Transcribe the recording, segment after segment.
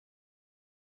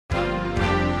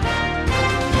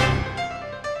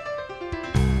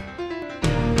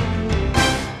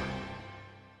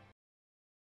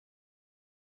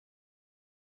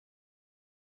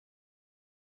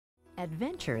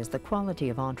Adventure is the quality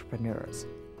of entrepreneurs.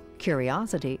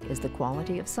 Curiosity is the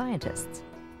quality of scientists.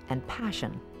 And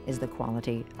passion is the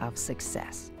quality of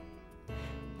success.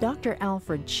 Dr.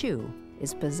 Alfred Choo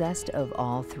is possessed of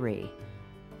all three.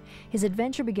 His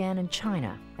adventure began in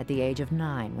China at the age of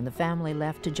 9 when the family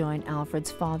left to join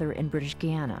Alfred's father in British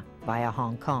Guyana via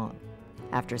Hong Kong.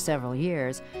 After several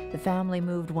years, the family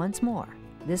moved once more,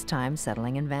 this time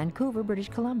settling in Vancouver, British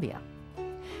Columbia.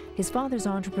 His father's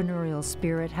entrepreneurial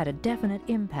spirit had a definite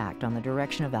impact on the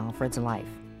direction of Alfred's life.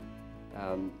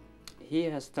 He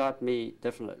has taught me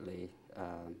definitely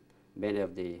many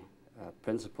of the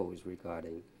principles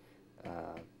regarding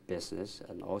business,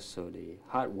 and also the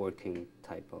hardworking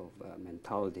type of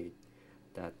mentality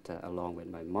that, along with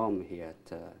my mom, he had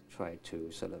tried to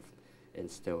sort of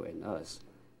instill in us.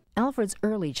 Alfred's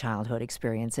early childhood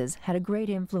experiences had a great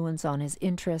influence on his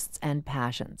interests and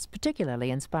passions,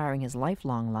 particularly inspiring his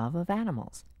lifelong love of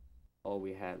animals. All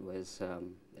we had was a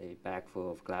bag full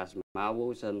of glass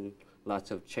marbles and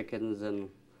lots of chickens and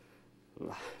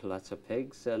lots of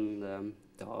pigs and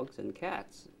dogs and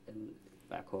cats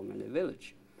back home in the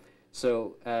village.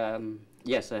 So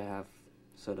yes, I have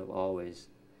sort of always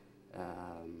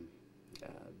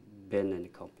been in the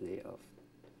company of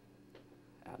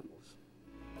animals.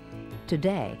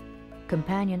 Today,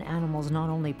 companion animals not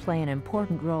only play an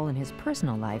important role in his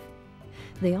personal life,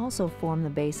 they also form the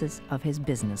basis of his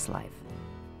business life.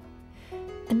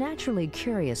 A naturally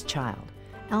curious child,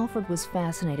 Alfred was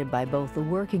fascinated by both the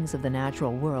workings of the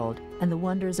natural world and the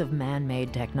wonders of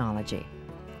man-made technology.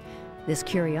 This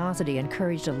curiosity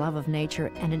encouraged a love of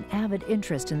nature and an avid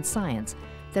interest in science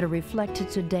that are reflected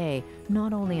today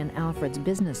not only in Alfred's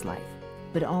business life,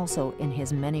 but also in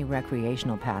his many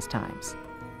recreational pastimes.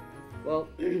 Well,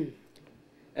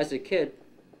 as a kid,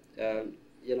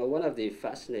 you know, one of the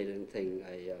fascinating things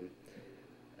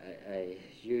I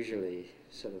usually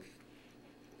sort of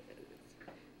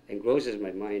engrosses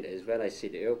my mind is when I see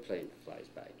the airplane flies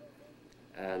by.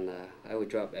 And I would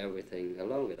drop everything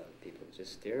along with other people,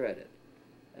 just stare at it.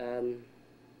 And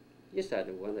you start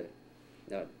to wonder,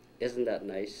 now, isn't that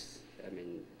nice? I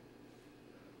mean,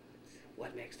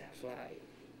 what makes that fly?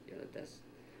 You know,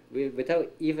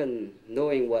 without even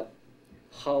knowing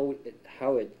how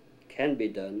it can be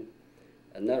done,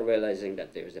 and not realizing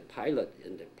that there's a pilot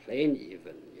in the plane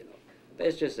even, you know. But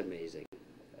it's just amazing.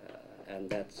 And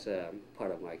that's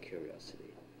part of my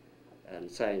curiosity.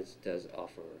 And science does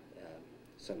offer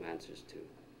some answers to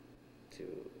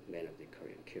many of the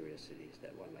curiosities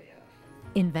that one may have.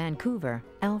 In Vancouver,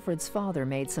 Alfred's father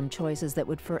made some choices that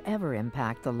would forever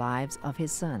impact the lives of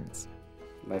his sons.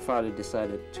 My father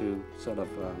decided to sort of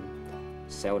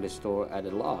sell the store at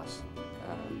a loss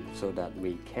so that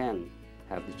we can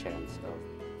have the chance of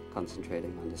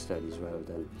concentrating on the studies rather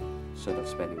than sort of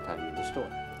spending time in the store.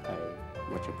 I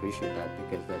much appreciate that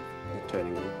because that's a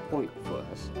turning point for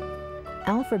us.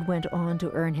 Alfred went on to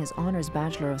earn his Honours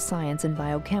Bachelor of Science in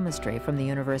Biochemistry from the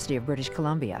University of British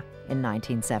Columbia in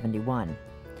 1971.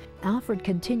 Alfred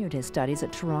continued his studies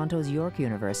at Toronto's York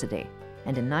University,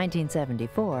 and in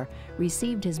 1974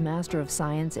 received his Master of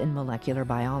Science in Molecular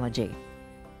Biology.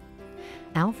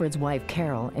 Alfred's wife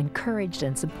Carol encouraged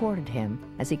and supported him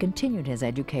as he continued his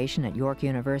education at York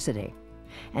University,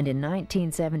 and in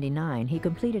 1979 he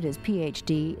completed his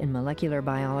Ph.D. in Molecular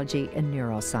Biology and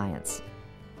Neuroscience.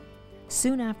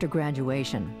 Soon after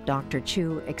graduation, Dr.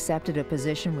 Choo accepted a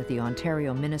position with the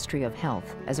Ontario Ministry of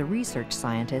Health as a research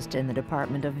scientist in the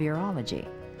Department of Virology.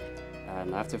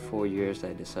 And after 4 years,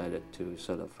 I decided to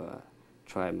sort of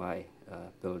try my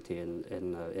ability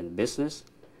in business.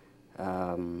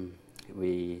 I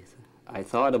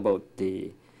thought about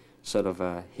the sort of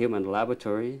human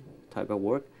laboratory type of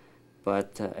work,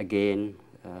 but again,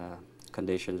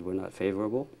 conditions were not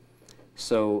favorable.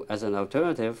 So as an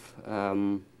alternative,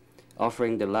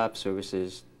 offering the lab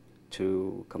services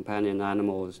to companion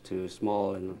animals, to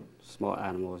small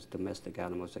animals, domestic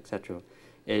animals, etc.,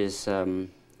 is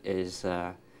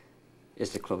the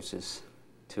closest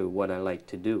to what I like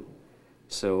to do.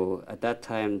 So at that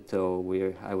time, though,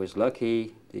 I was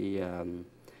lucky. The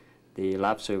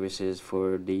lab services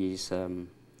for these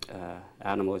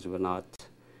animals were not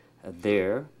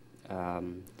there.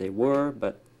 They were,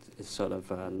 but it's sort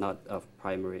of not of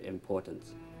primary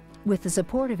importance. With the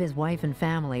support of his wife and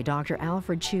family, Dr.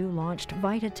 Alfred Choo launched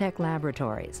Vita-Tech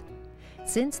Laboratories.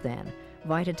 Since then,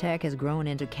 Vita-Tech has grown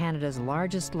into Canada's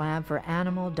largest lab for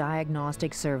animal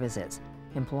diagnostic services,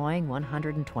 employing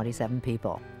 127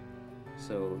 people.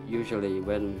 So usually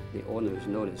when the owners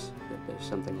notice that there's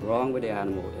something wrong with the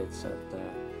animal, it's at the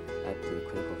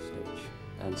critical stage.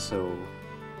 And so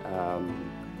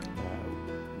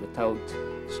without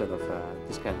sort of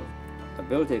this kind of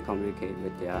ability to communicate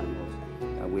with the animals,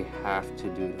 we have to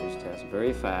do those tests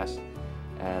very fast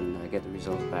and get the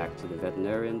results back to the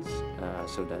veterinarians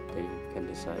so that they can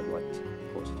decide what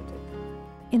course to take.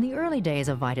 In the early days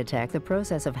of Vita-Tech, the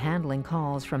process of handling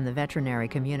calls from the veterinary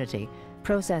community,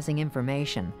 processing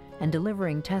information, and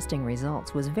delivering testing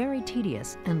results was very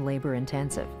tedious and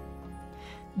labor-intensive.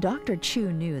 Dr.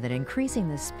 Choo knew that increasing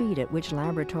the speed at which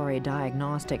laboratory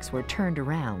diagnostics were turned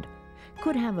around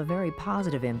could have a very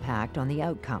positive impact on the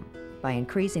outcome by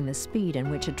increasing the speed in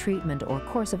which a treatment or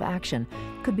course of action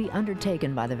could be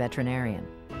undertaken by the veterinarian.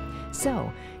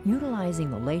 So, utilizing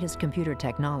the latest computer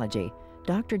technology,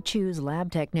 Dr. Choo's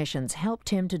lab technicians helped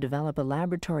him to develop a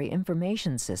laboratory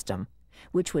information system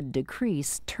which would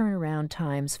decrease turnaround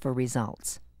times for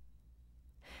results.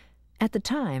 At the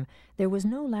time, there was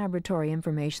no laboratory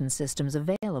information systems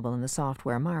available in the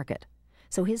software market,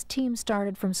 so his team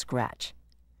started from scratch,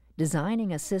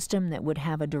 designing a system that would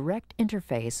have a direct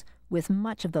interface with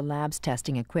much of the lab's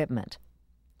testing equipment.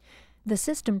 The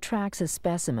system tracks a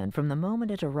specimen from the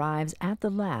moment it arrives at the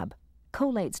lab,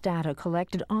 collates data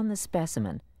collected on the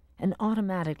specimen, and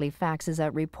automatically faxes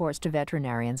out reports to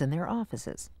veterinarians in their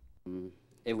offices.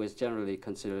 It was generally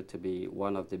considered to be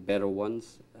one of the better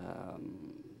ones,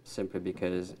 simply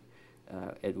because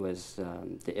it was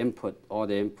the input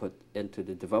into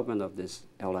the development of this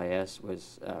LIS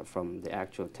was from the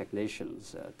actual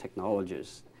technicians,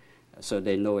 technologists, so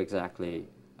they know exactly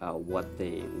what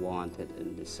they wanted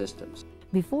in the systems.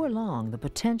 Before long, the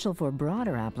potential for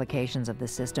broader applications of the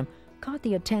system caught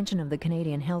the attention of the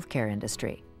Canadian healthcare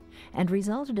industry and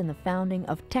resulted in the founding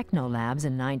of Technolabs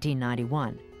in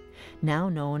 1991, now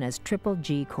known as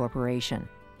G Corporation.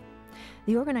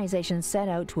 The organization set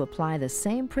out to apply the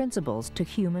same principles to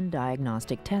human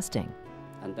diagnostic testing.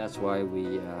 And that's why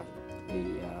we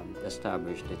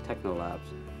established the Technolabs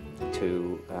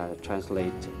to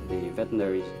translate the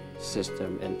veterinary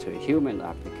system into a human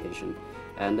application.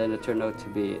 And then it turned out to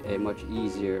be a much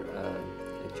easier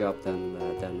job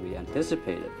than we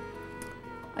anticipated.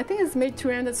 I think it's made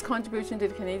tremendous contribution to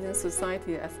the Canadian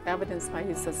society as evidenced by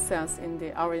his success in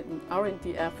the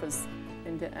R&D efforts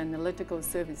in the analytical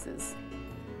services.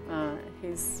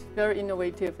 He's very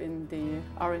innovative in the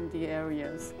R&D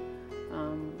areas.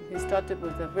 He started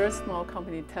with a very small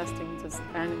company testing just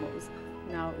animals.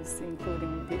 Now it's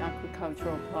including the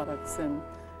agricultural products and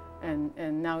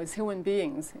now it's human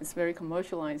beings. It's very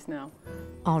commercialized now.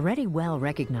 Already well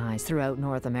recognized throughout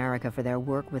North America for their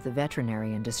work with the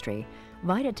veterinary industry,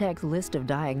 Vita-Tech's list of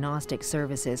diagnostic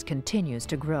services continues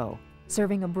to grow,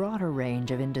 serving a broader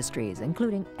range of industries,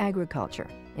 including agriculture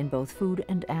in both food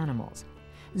and animals,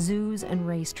 zoos and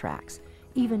racetracks,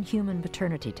 even human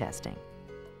paternity testing.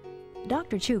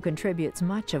 Dr. Choo contributes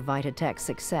much of Vita-Tech's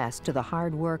success to the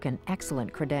hard work and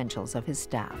excellent credentials of his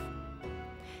staff.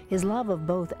 His love of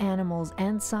both animals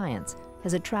and science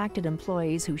has attracted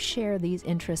employees who share these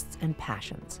interests and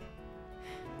passions.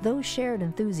 Those shared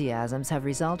enthusiasms have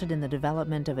resulted in the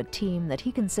development of a team that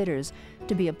he considers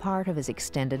to be a part of his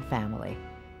extended family.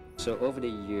 So over the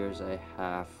years, I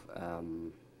have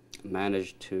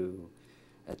managed to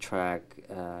attract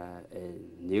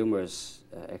numerous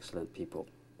excellent people.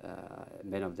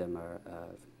 Many of them are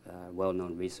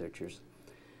well-known researchers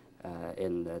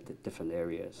in the different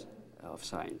areas of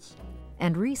science.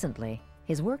 And recently,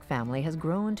 his work family has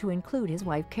grown to include his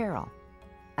wife, Carol.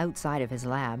 Outside of his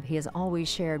lab, he has always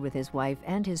shared with his wife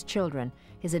and his children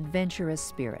his adventurous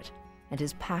spirit and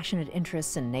his passionate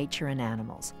interests in nature and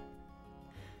animals.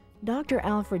 Dr.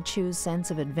 Alfred Choo's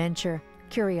sense of adventure,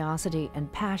 curiosity,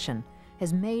 and passion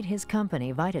has made his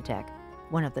company, Vita-Tech,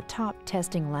 one of the top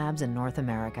testing labs in North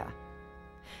America.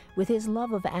 With his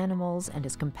love of animals and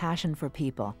his compassion for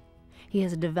people, he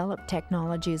has developed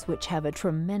technologies which have a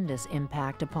tremendous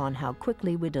impact upon how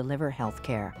quickly we deliver health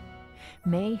care.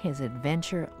 May his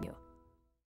adventure